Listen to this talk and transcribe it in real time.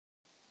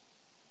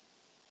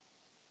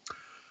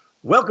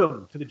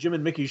Welcome to the Jim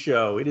and Mickey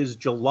Show. It is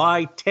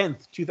July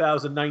 10th,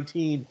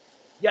 2019.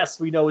 Yes,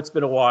 we know it's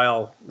been a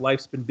while.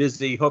 Life's been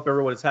busy. Hope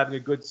everyone is having a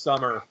good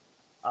summer.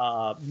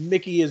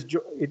 Mickey is,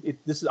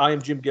 this is, I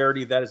am Jim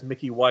Garrity. That is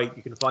Mickey White.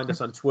 You can find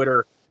us on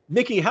Twitter.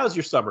 Mickey, how's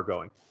your summer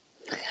going?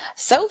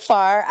 So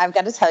far, I've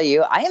got to tell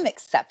you, I am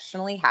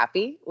exceptionally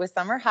happy with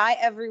summer. Hi,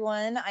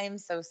 everyone. I am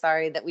so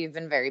sorry that we've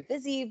been very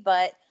busy,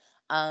 but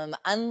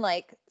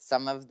unlike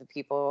some of the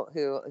people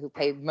who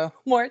pay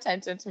more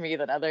attention to me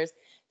than others,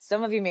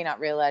 some of you may not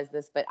realize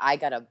this, but I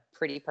got a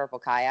pretty purple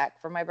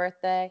kayak for my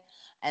birthday.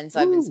 And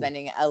so I've been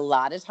spending a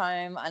lot of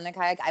time on the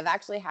kayak. I've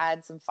actually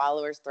had some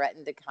followers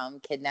threaten to come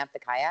kidnap the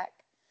kayak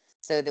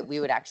so that we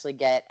would actually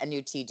get a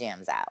new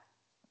T-Jams out.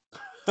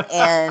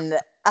 and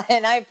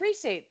I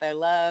appreciate their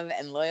love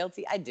and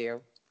loyalty. I do.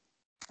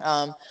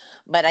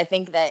 But I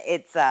think that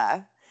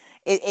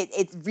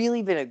it's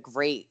really been a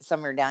great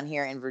summer down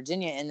here in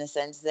Virginia in the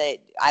sense that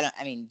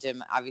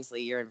Jim,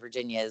 obviously you're in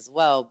Virginia as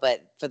well,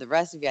 but for the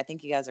rest of you, I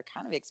think you guys are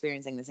kind of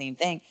experiencing the same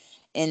thing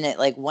in that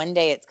like one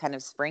day it's kind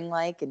of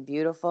spring-like and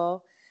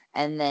beautiful.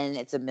 And then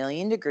it's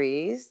 1,000,000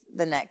 degrees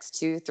the next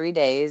 2-3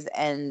 days.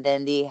 And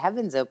then the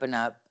heavens open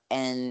up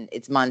and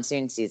it's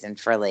monsoon season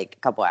for like a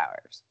couple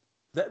hours.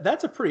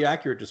 That's a pretty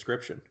accurate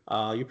description.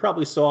 You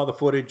probably saw the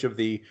footage of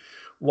the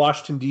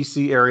Washington,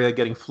 D.C. area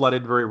getting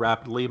flooded very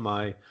rapidly.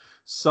 My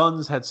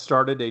sons had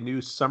started a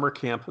new summer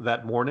camp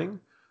that morning.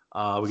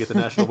 We get the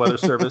National Weather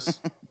Service.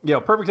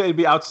 Perfect day to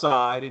be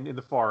outside in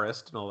the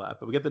forest and all that.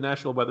 But we get the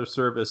National Weather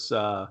Service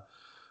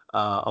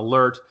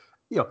alert.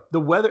 The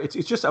weather, it's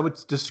just, I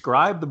would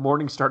describe the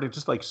morning starting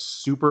just like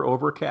super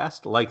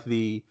overcast, like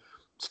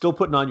still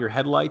putting on your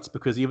headlights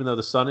because even though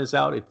the sun is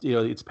out,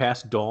 it's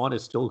past dawn. It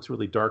still looks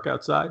really dark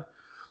outside.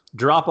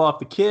 Drop off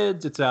the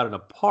kids. It's out in a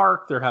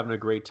park. They're having a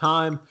great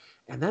time.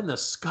 And then the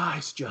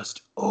skies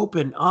just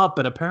open up.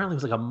 And apparently it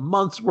was like a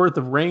month's worth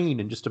of rain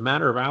in just a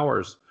matter of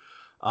hours.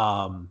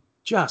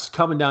 Just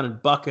coming down in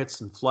buckets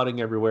and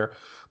flooding everywhere.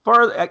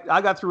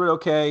 I got through it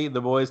okay.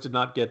 The boys did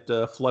not get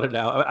flooded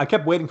out. I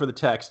kept waiting for the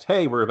text,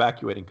 hey, we're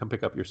evacuating. Come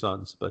pick up your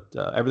sons. But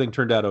everything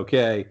turned out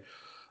okay.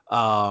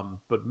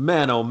 But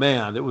man, oh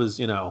man, it was,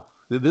 it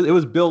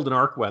was build and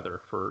arc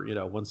weather for,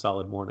 one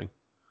solid morning.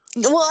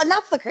 Well, and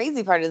that's the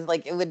crazy part is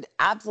like,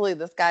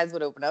 the skies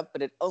would open up,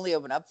 but it only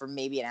opened up for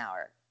maybe an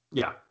hour.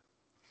 Yeah.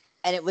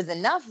 And it was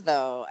enough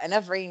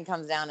rain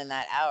comes down in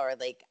that hour.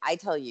 Like I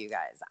tell you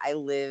guys, I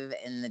live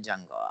in the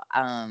jungle.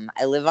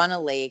 I live on a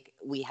lake.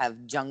 We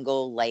have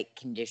jungle-like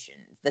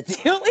conditions. That's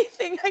the only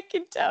thing I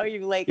can tell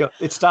you. Like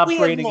it stops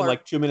raining and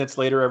like 2 minutes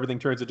later, everything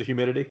turns into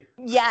humidity.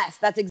 Yes,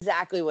 that's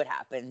exactly what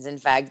happens. In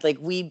fact, like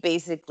we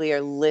basically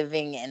are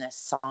living in a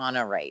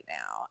sauna right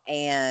now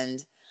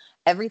and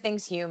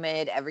everything's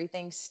humid,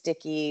 everything's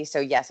sticky. So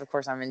yes, of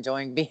course, I'm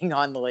enjoying being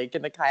on the lake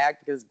in the kayak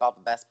because it's about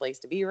the best place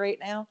to be right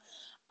now.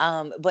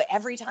 But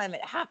every time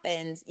it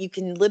happens, you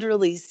can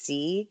literally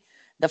see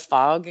the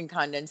fog and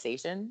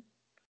condensation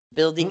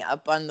building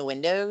up on the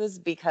windows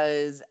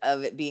because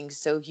of it being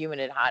so humid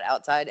and hot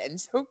outside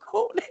and so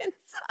cold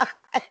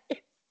inside.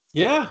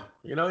 Yeah,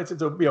 it's an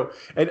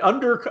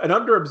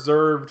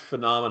underobserved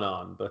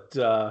phenomenon, but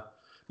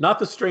not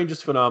the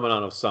strangest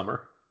phenomenon of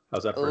summer.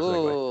 How's that for a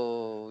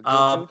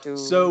segue?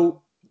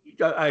 So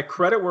I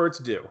credit where it's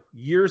due.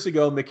 Years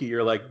ago, Mickey,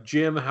 you're like,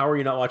 Jim, how are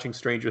you not watching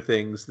Stranger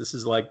Things? This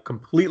is like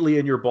completely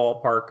in your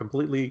ballpark,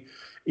 completely,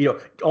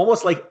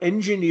 almost like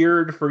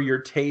engineered for your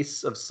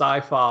tastes of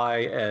sci-fi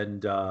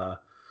and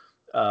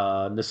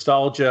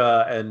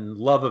nostalgia and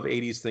love of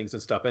 80s things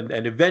and stuff.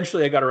 And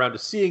eventually I got around to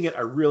seeing it.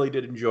 I really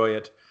did enjoy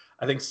it.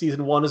 I think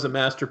season 1 is a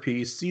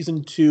masterpiece.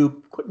 Season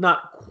 2,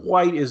 not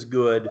quite as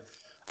good.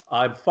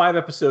 I'm 5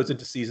 episodes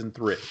into season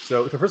 3.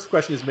 So the first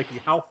question is, Mickey,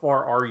 how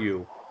far are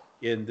you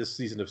in this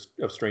season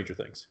of Stranger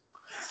Things?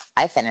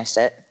 I finished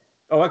it.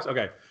 Oh,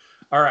 okay.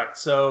 All right.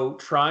 So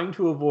trying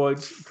to avoid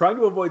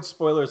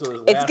spoilers.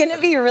 It's going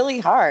to be really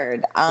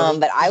hard,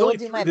 but I will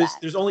do my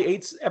best. There's only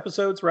 8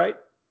 episodes, right?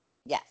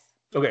 Yes.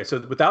 Okay. So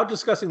without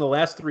discussing the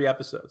last 3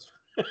 episodes.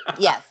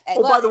 Yes.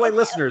 By the way,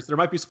 listeners, there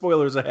might be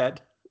spoilers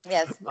ahead.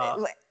 Yes.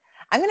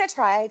 I'm going to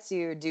try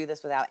to do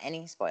this without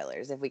any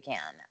spoilers if we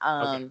can.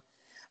 Okay.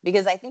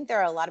 Because I think there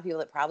are a lot of people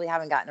that probably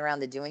haven't gotten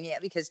around to doing it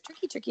yet because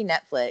Tricky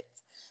Netflix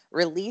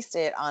released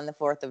it on the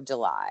 4th of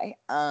July,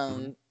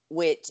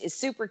 which is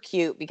super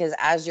cute because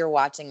as you're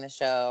watching the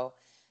show,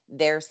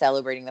 they're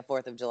celebrating the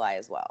 4th of July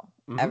as well.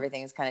 Mm-hmm.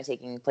 Everything's kind of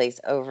taking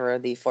place over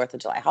the 4th of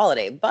July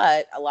holiday,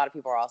 but a lot of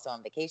people are also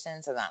on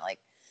vacation. So not like,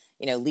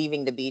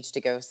 leaving the beach to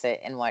go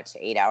sit and watch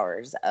 8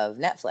 hours of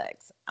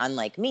Netflix,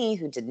 unlike me,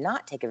 who did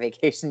not take a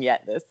vacation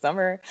yet this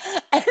summer.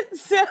 And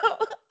so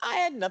I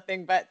had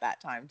nothing but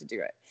that time to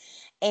do it.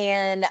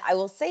 And I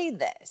will say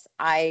this,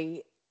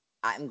 I'm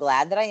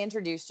glad that I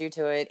introduced you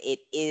to it. It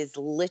is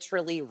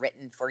literally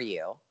written for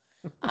you.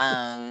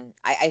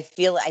 I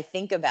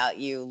think about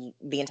you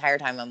the entire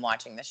time I'm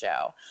watching the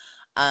show.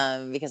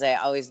 Because I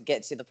always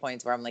get to the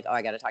points where I'm like, oh,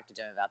 I got to talk to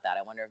Jim about that.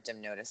 I wonder if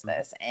Jim noticed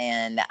this.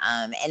 And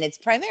it's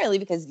primarily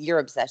because your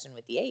obsession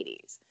with the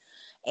 80s.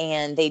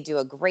 And they do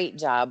a great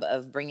job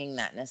of bringing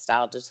that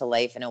nostalgia to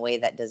life in a way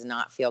that does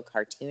not feel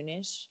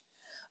cartoonish,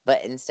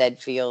 but instead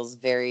feels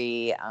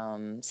very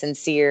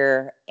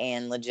sincere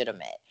and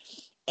legitimate.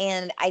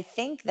 And I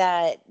think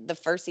that the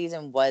first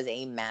season was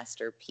a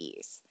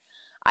masterpiece.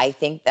 I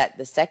think that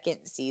the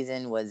second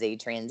season was a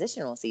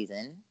transitional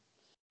season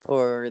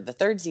for the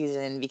third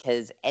season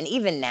because, and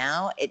even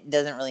now, it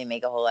doesn't really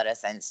make a whole lot of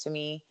sense to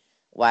me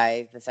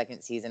why the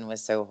second season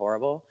was so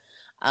horrible.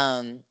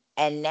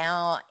 And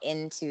now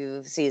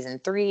into season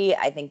 3,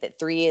 I think that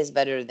 3 is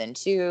better than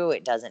 2.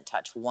 It doesn't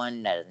touch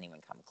 1, that doesn't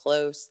even come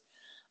close.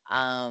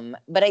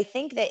 But I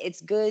think that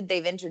it's good.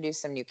 They've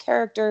introduced some new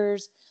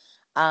characters.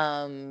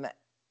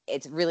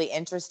 It's really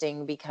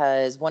interesting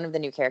because one of the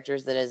new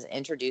characters that is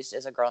introduced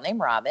is a girl named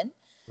Robin.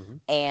 Mm-hmm.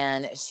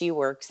 And she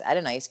works at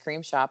an ice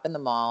cream shop in the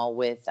mall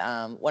with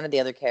one of the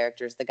other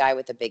characters, the guy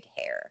with the big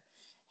hair,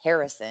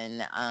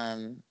 Harrison.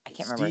 I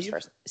can't remember his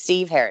first.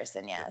 Steve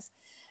Harrison, yes.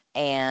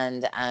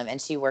 And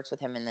she works with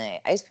him in the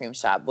ice cream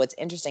shop. What's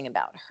interesting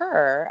about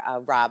her,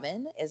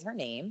 Robin is her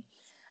name,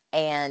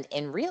 and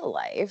in real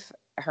life,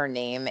 her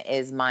name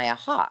is Maya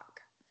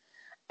Hawke,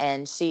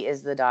 and she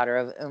is the daughter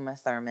of Uma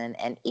Thurman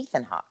and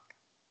Ethan Hawke.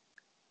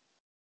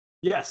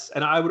 Yes,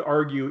 and I would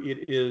argue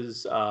it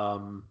is.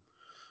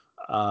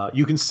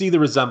 You can see the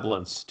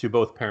resemblance to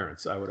both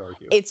parents, I would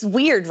argue. It's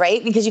weird,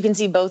 right? Because you can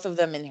see both of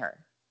them in her.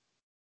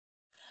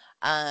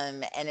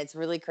 And it's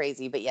really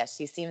crazy. But yes,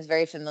 she seems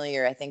very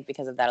familiar, I think,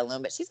 because of that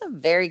alone. But she's a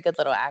very good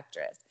little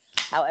actress.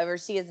 However,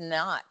 she is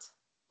not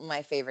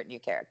my favorite new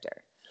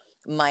character.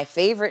 My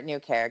favorite new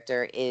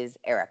character is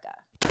Erica.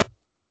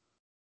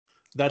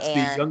 That's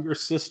the younger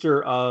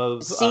sister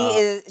of...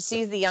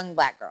 She's the young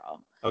black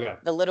girl. Okay.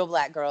 The little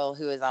black girl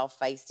who is all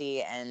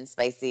feisty and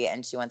spicy,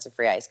 and she wants a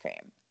free ice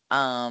cream.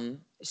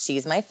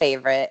 She's my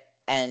favorite,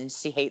 and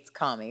she hates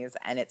commies,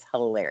 and it's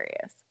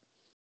hilarious.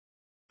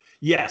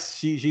 Yes,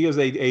 she is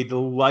a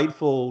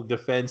delightful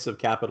defense of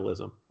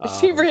capitalism.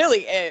 She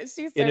really is.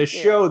 She's so in a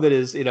cute. Show that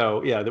is,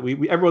 that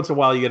we every once in a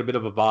while you get a bit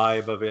of a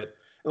vibe of it.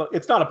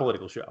 It's not a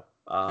political show.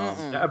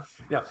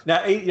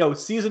 Now,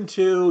 season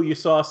 2, you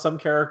saw some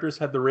characters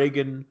had the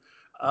Reagan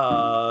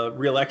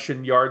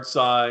re-election yard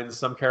signs.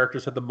 Some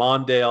characters had the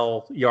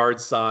Mondale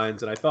yard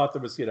signs, and I thought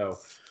there was,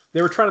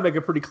 they were trying to make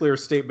a pretty clear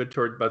statement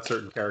about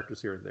certain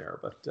characters here and there.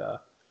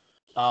 But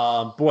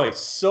boy,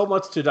 so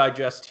much to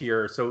digest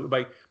here. So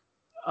first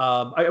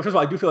of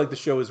all, I do feel like the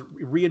show is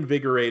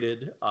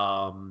reinvigorated.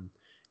 Time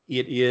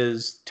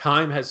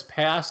has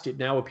passed. It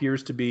now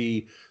appears to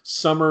be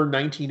summer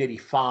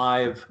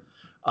 1985.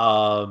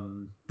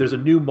 There's a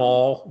new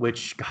mall,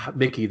 which, God,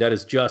 Mickey, that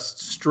is just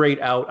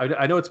straight out.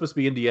 I know it's supposed to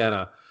be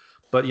Indiana,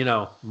 but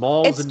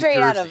malls. It's straight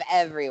out of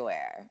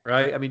everywhere,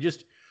 right? I mean, you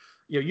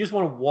just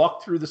want to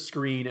walk through the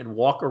screen and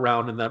walk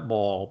around in that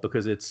mall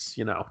because it's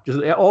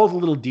just all the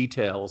little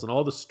details and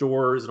all the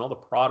stores and all the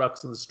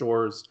products in the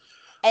stores.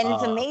 And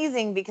it's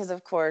amazing because,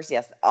 of course,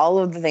 yes, all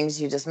of the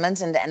things you just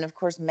mentioned. And, of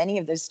course, many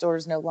of those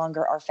stores no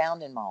longer are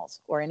found in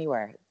malls or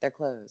anywhere. They're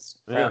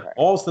closed forever. Yeah,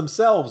 malls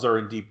themselves are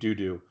in deep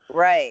doo-doo.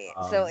 Right.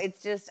 So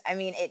it's just,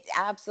 it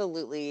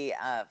absolutely,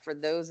 for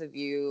those of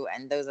you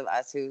and those of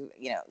us who,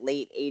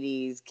 late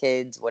 80s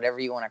kids, whatever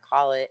you want to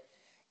call it,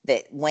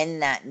 that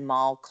when that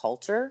mall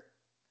culture,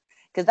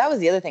 because that was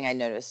the other thing I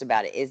noticed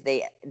about it, is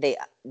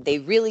they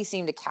really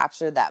seem to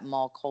capture that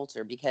mall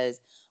culture because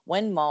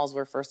when malls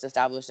were first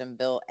established and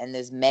built and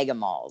those mega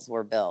malls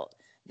were built,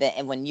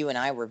 and when you and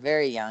I were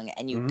very young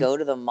and you go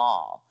to the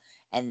mall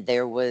and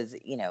there was,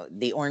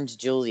 the Orange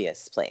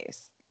Julius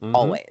place,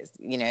 always,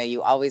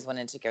 you always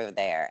wanted to go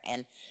there.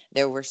 And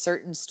there were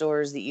certain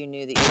stores that you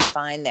knew that you'd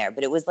find there,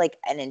 but it was like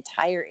an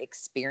entire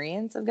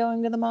experience of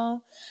going to the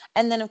mall.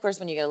 And then, of course,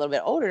 when you get a little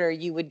bit older,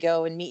 you would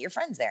go and meet your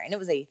friends there. And it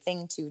was a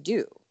thing to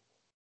do.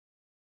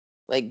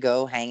 Like,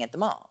 go hang at the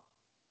mall.